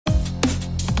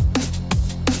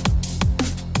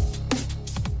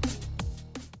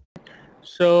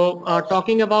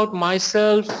Talking about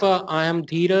myself, I am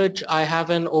Dheeraj. I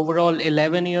have an overall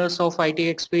 11 years of IT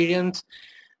experience,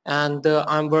 and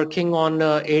I'm working on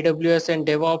AWS and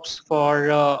DevOps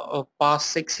for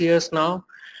past 6 years now.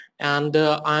 And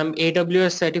I'm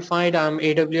AWS certified. I'm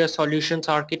AWS Solutions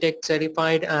Architect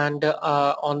certified, and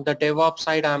on the DevOps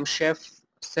side, I'm Chef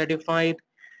certified.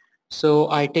 So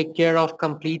I take care of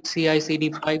complete CI/CD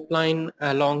pipeline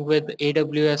along with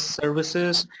AWS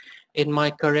services. In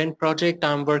my current project,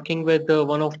 I'm working with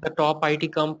one of the top IT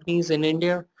companies in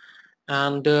India,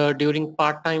 and during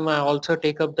part-time, I also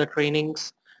take up the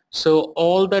trainings. So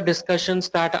all the discussions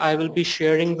that I will be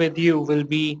sharing with you will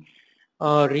be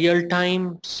real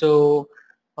time, so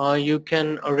you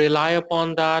can rely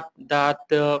upon that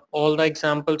all the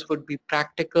examples would be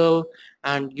practical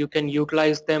and you can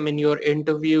utilize them in your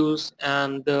interviews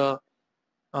and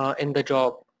in the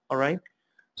job. All right,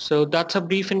 so that's a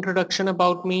brief introduction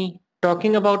about me.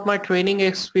 Talking about my training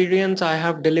experience, I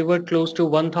have delivered close to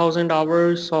 1000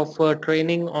 hours of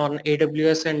training on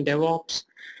AWS and DevOps,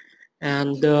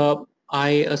 and I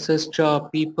assist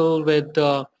people with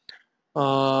uh,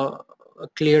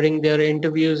 clearing their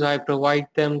interviews. I provide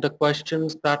them the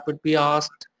questions that would be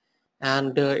asked,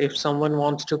 and if someone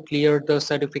wants to clear the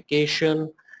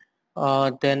certification,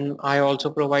 then I also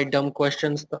provide dumb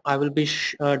questions. I will be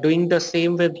doing the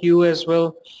same with you as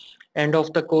well. End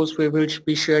of the course, we will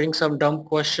be sharing some dumb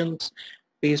questions.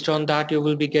 Based on that, you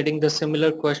will be getting the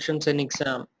similar questions in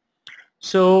exam.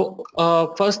 So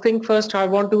first thing first, I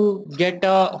want to get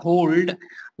a hold,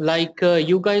 like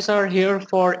you guys are here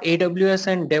for AWS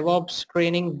and DevOps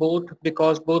training both,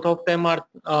 because both of them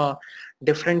are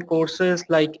different courses.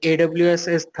 Like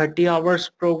AWS is 30 hours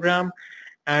program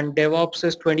and DevOps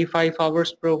is 25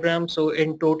 hours program. So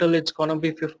in total, it's gonna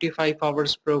be 55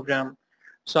 hours program.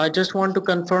 So I just want to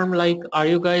confirm, like, are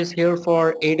you guys here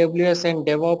for AWS and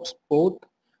DevOps both,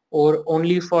 or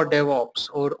only for DevOps,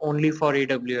 or only for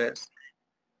AWS?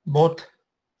 Both.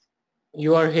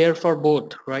 You are here for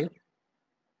both, right?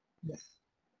 Yes.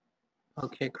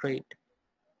 Okay, great.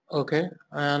 Okay,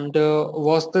 and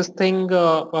was this thing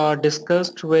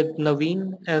discussed with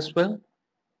Naveen as well?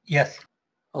 Yes.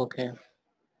 Okay,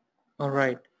 all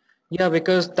right. Yeah,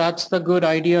 because that's the good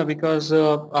idea, because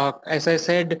as I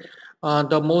said,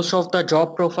 the most of the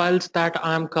job profiles that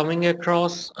I'm coming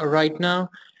across right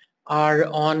now are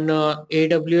on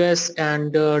AWS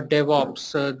and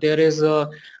DevOps. There is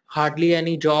hardly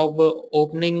any job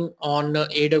opening on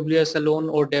AWS alone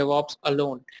or DevOps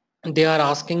alone. They are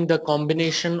asking the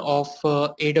combination of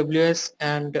AWS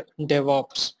and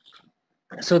DevOps.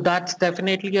 So that's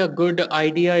definitely a good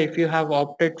idea if you have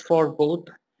opted for both,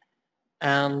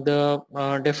 and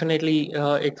definitely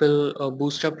it will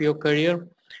boost up your career,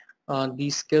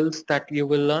 these skills that you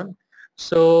will learn.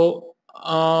 So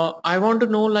I want to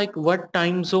know, like, what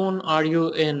time zone are you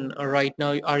in right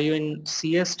now? Are you in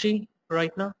CST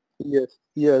right now? Yes,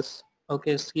 yes,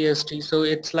 Okay, CST. So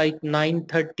it's like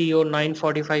 9:30 or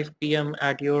 9:45 p.m.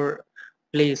 at your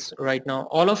place right now.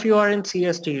 All of you are in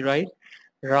CST, right?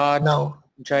 Raj, No,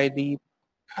 Jaideep.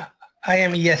 I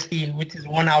am EST, which is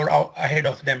 1 hour ahead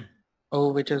of them.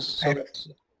 Oh, which is so Ahead of, it's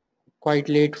quite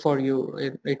late for you.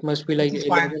 It must be like which is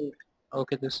fine. 11.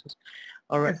 Okay, this is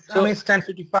all right. I So mean, it's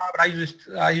 10:55, but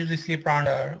I usually sleep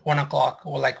around 1 o'clock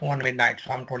or like 1 midnight,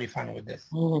 so I'm totally fine with this.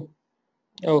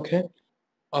 okay,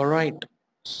 all right.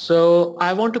 So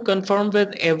I want to confirm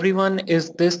with everyone, is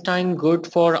this time good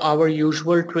for our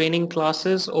usual training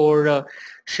classes, or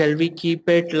shall we keep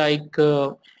it like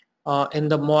in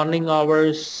the morning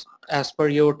hours as per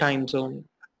your time zone?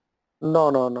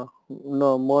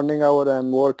 no, morning hour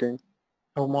I'm working.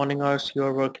 Or morning hours you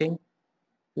are working?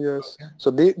 Yes, Okay.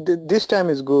 so this time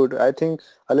is good. I think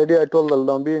already I told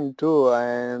Naveen too,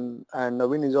 and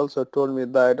Naveen is also told me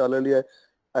that already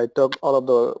I talked all of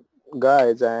the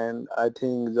guys, and I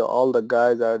think all the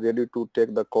guys are ready to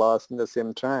take the class in the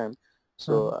same time. Mhm.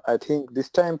 So I think this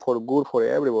time for good for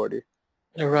everybody.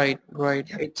 Right, right.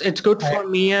 Yeah. It's good I, for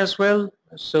me as well.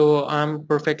 So I'm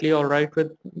perfectly all right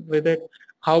with it.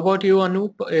 How about you,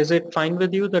 Anup? Is it fine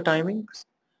with you, the timings?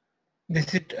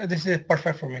 this is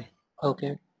perfect for me.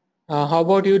 Okay. How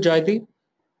about you, Jaideep?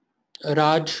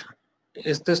 Raj,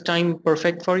 is this time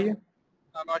perfect for you?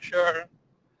 I'm not sure.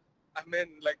 I mean,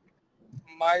 like,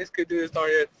 my schedule is not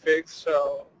yet fixed,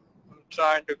 so I'm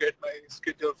trying to get my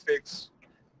schedule fixed.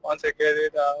 Once I get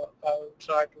it, I'll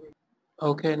try to.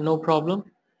 Okay, no problem.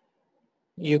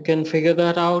 You can figure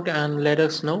that out and let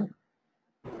us know.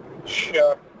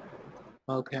 Sure.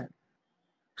 Okay.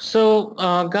 So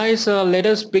guys, let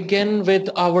us begin with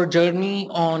our journey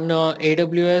on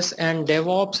AWS and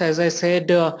DevOps. As I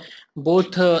said,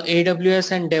 Both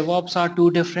AWS and DevOps are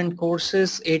two different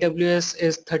courses. AWS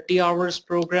is 30 hours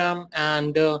program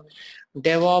and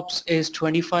DevOps is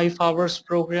 25 hours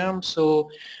program. So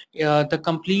the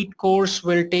complete course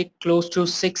will take close to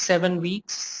 6-7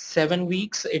 weeks. 7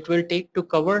 weeks it will take to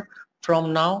cover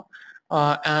from now.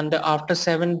 And after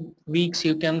 7 weeks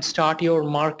you can start your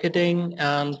marketing,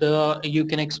 and you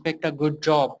can expect a good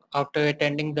job after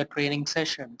attending the training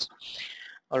sessions.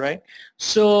 All right.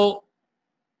 So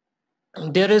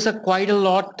there is a quite a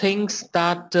lot things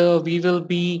that we will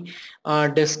be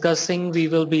discussing, we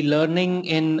will be learning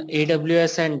in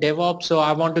AWS and DevOps. So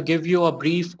I want to give you a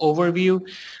brief overview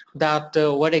that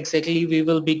what exactly we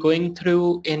will be going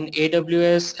through in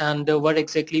AWS and what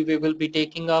exactly we will be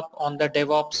taking up on the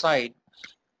DevOps side.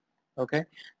 Okay,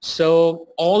 so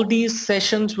all these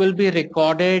sessions will be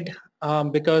recorded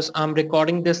because I'm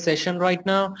recording this session right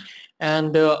now,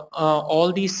 and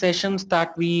all these sessions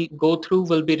that we go through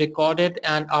will be recorded,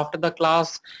 and after the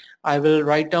class I will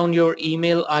write down your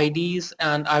email IDs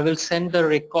and I will send the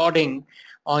recording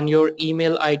on your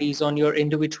email IDs, on your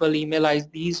individual email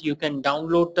IDs. You can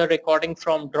download the recording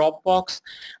from Dropbox.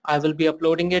 I will be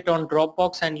uploading it on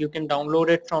Dropbox and you can download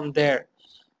it from there.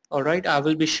 All right, I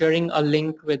will be sharing a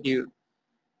link with you.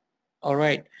 All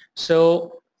right,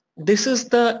 so this is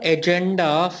the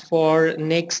agenda for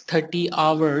next 30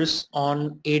 hours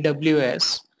on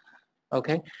AWS.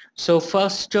 Okay, so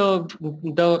first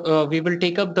we will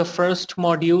take up the first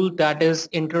module, that is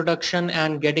introduction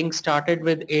and getting started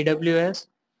with AWS.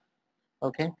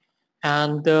 Okay,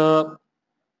 and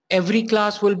every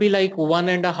class will be like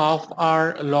 1.5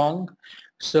 hours long.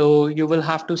 So you will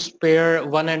have to spare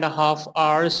 1.5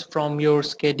 hours from your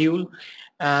schedule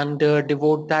and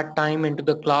devote that time into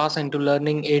the class, into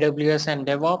learning AWS and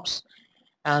DevOps.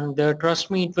 And trust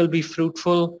me, it will be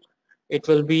fruitful. It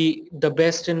will be the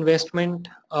best investment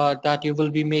that you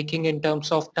will be making in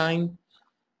terms of time.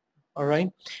 All right.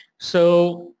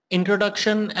 So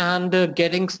introduction and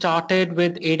getting started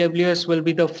with AWS will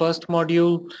be the first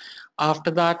module.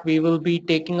 After that, we will be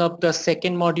taking up the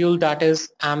second module, that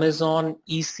is Amazon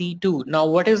EC2. Now,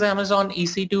 what is Amazon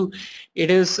EC2? It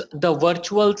is the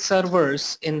virtual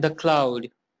servers in the cloud.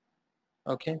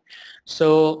 Okay,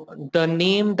 so the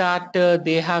name that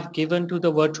they have given to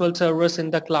the virtual servers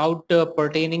in the cloud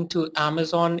pertaining to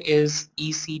Amazon is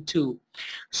EC2.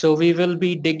 So we will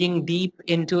be digging deep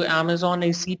into Amazon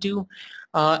EC2.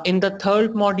 In the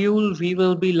third module, we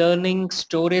will be learning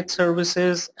storage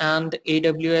services and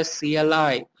AWS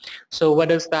CLI. So what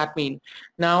does that mean?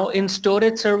 Now in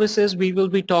storage services, we will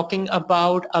be talking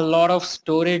about a lot of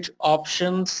storage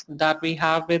options that we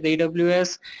have with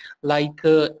AWS, like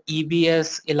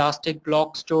EBS, Elastic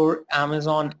Block Store,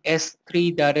 Amazon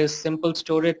S3, that is Simple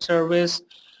Storage Service,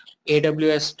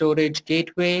 AWS Storage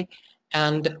Gateway,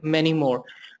 and many more.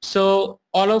 So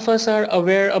all of us are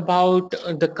aware about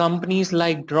the companies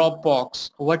like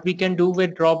Dropbox. What we can do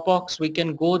with Dropbox, we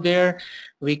can go there,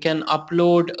 we can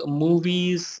upload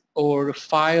movies or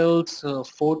files,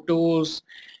 photos,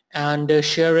 and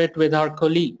share it with our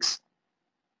colleagues,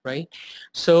 right?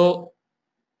 So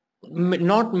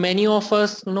not many of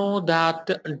us know that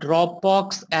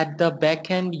Dropbox at the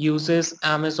backend uses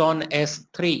Amazon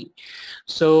S3.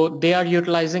 So they are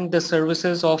utilizing the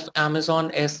services of Amazon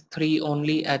S3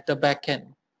 only at the backend.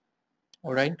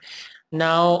 All right.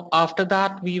 Now, after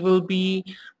that, we will be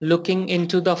looking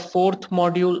into the fourth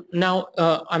module. Now,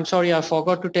 I'm sorry, I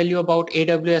forgot to tell you about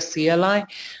AWS CLI.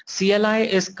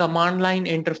 CLI is command line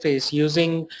interface.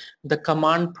 Using the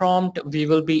command prompt, we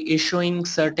will be issuing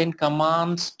certain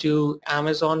commands to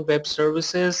Amazon Web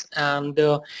Services, and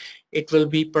it will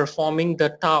be performing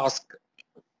the task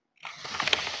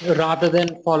rather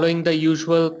than following the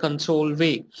usual console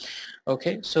way.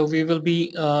 Okay, so we will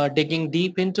be digging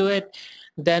deep into it.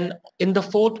 Then in the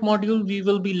fourth module, we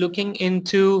will be looking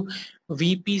into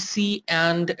VPC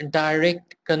and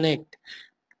Direct Connect.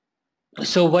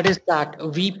 So what is that?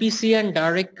 VPC and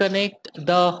Direct Connect,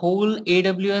 the whole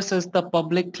AWS is the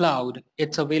public cloud.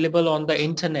 It's available on the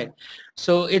internet.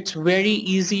 So it's very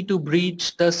easy to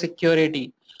breach the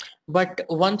security. But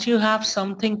once you have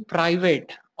something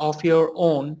private of your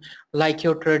own, like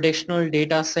your traditional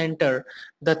data center,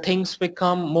 the things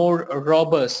become more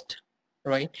robust,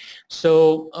 right?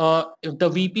 So if the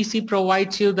VPC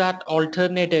provides you that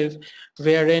alternative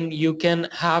wherein you can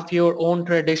have your own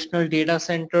traditional data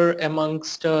center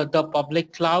amongst the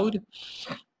public cloud.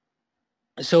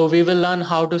 So we will learn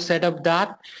how to set up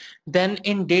that. Then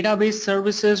in database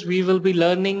services, we will be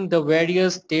learning the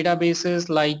various databases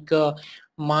like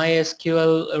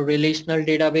MySQL relational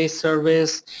database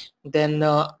service, then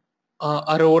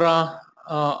Aurora,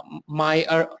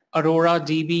 Aurora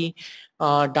DB,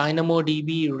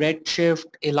 DynamoDB,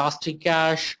 Redshift,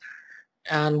 Elasticache,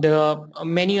 and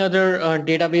many other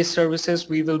database services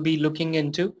we will be looking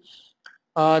into.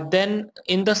 Then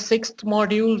in the 6th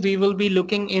module, we will be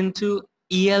looking into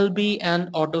ELB and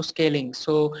auto scaling.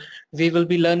 So we will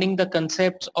be learning the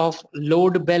concepts of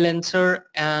load balancer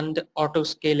and auto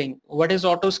scaling. What is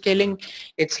auto scaling?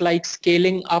 It's like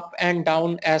scaling up and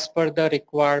down as per the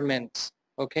requirements.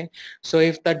 Okay, so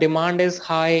if the demand is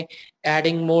high,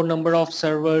 adding more number of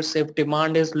servers. If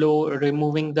demand is low,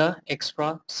 removing the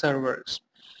extra servers.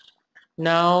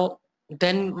 Now,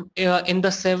 then in the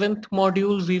 7th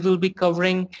module, we will be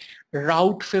covering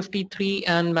Route 53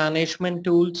 and management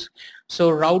tools. So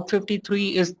Route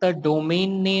 53 is the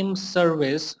domain name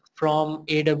service from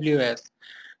AWS.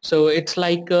 So it's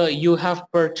like you have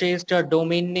purchased a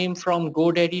domain name from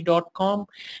godaddy.com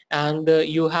and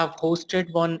you have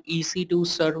hosted one EC2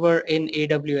 server in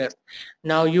AWS.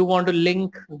 Now you want to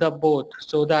link the both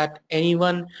so that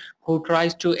anyone who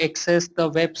tries to access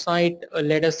the website,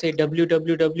 let us say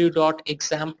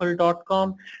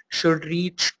www.example.com, should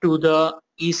reach to the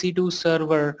EC2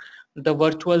 server, the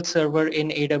virtual server in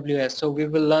AWS. So we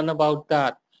will learn about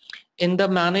that. In the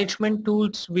management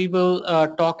tools, we will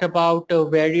talk about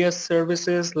various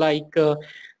services like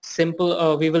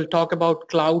we will talk about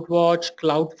CloudWatch,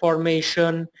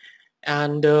 CloudFormation,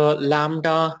 and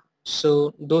Lambda.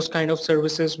 So those kind of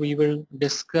services we will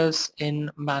discuss in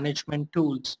management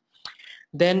tools.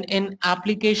 Then in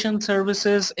application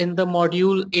services in the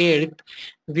module 8,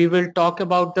 we will talk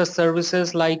about the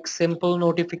services like simple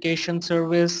notification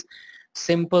service,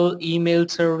 simple email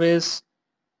service,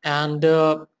 and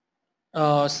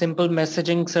simple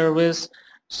messaging service.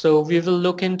 So we will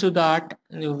look into that,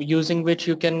 using which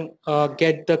you can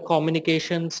get the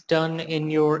communications done in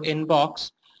your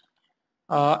inbox.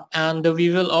 And we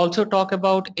will also talk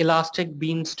about Elastic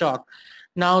Beanstalk.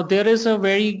 Now there is a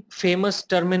very famous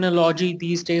terminology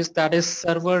these days, that is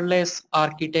serverless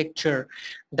architecture.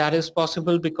 That is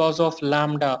possible because of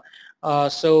Lambda.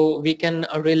 So we can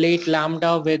relate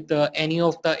Lambda with any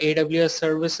of the AWS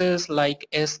services like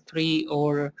S3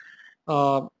 or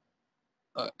a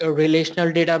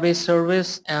relational database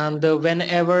service, and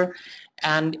whenever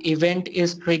an event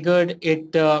is triggered,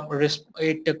 it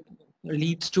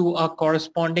leads to a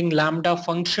corresponding Lambda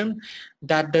function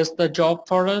that does the job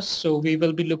for us. So we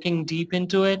will be looking deep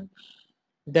into it.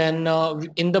 Then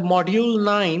in the module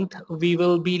 9th, we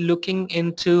will be looking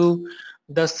into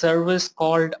the service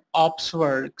called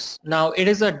Opsworks. Now it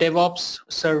is a DevOps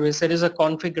service. It is a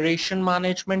configuration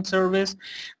management service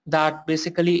that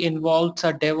basically involves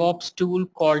a DevOps tool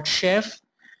called Chef.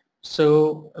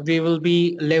 So we will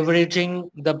be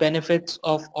leveraging the benefits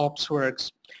of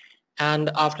Opsworks. And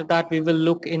after that, we will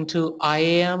look into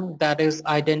IAM, that is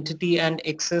Identity and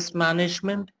Access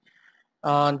Management.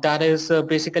 That is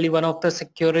basically one of the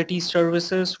security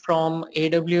services from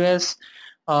AWS.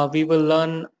 We will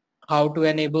learn how to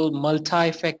enable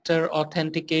multi-factor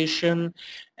authentication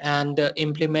and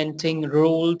implementing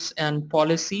roles and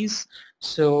policies.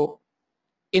 So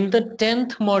in the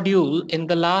 10th module, in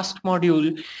the last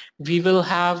module, we will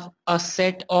have a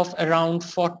set of around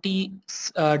 40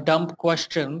 dump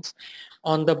questions.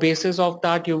 On the basis of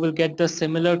that, you will get the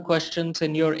similar questions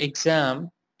in your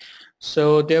exam.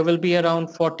 So there will be around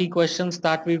 40 questions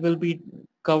that we will be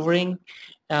covering,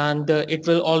 and it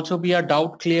will also be a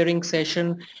doubt clearing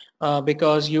session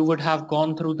because you would have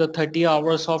gone through the 30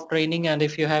 hours of training, and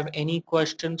if you have any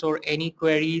questions or any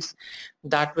queries,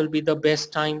 that will be the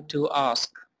best time to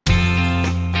ask.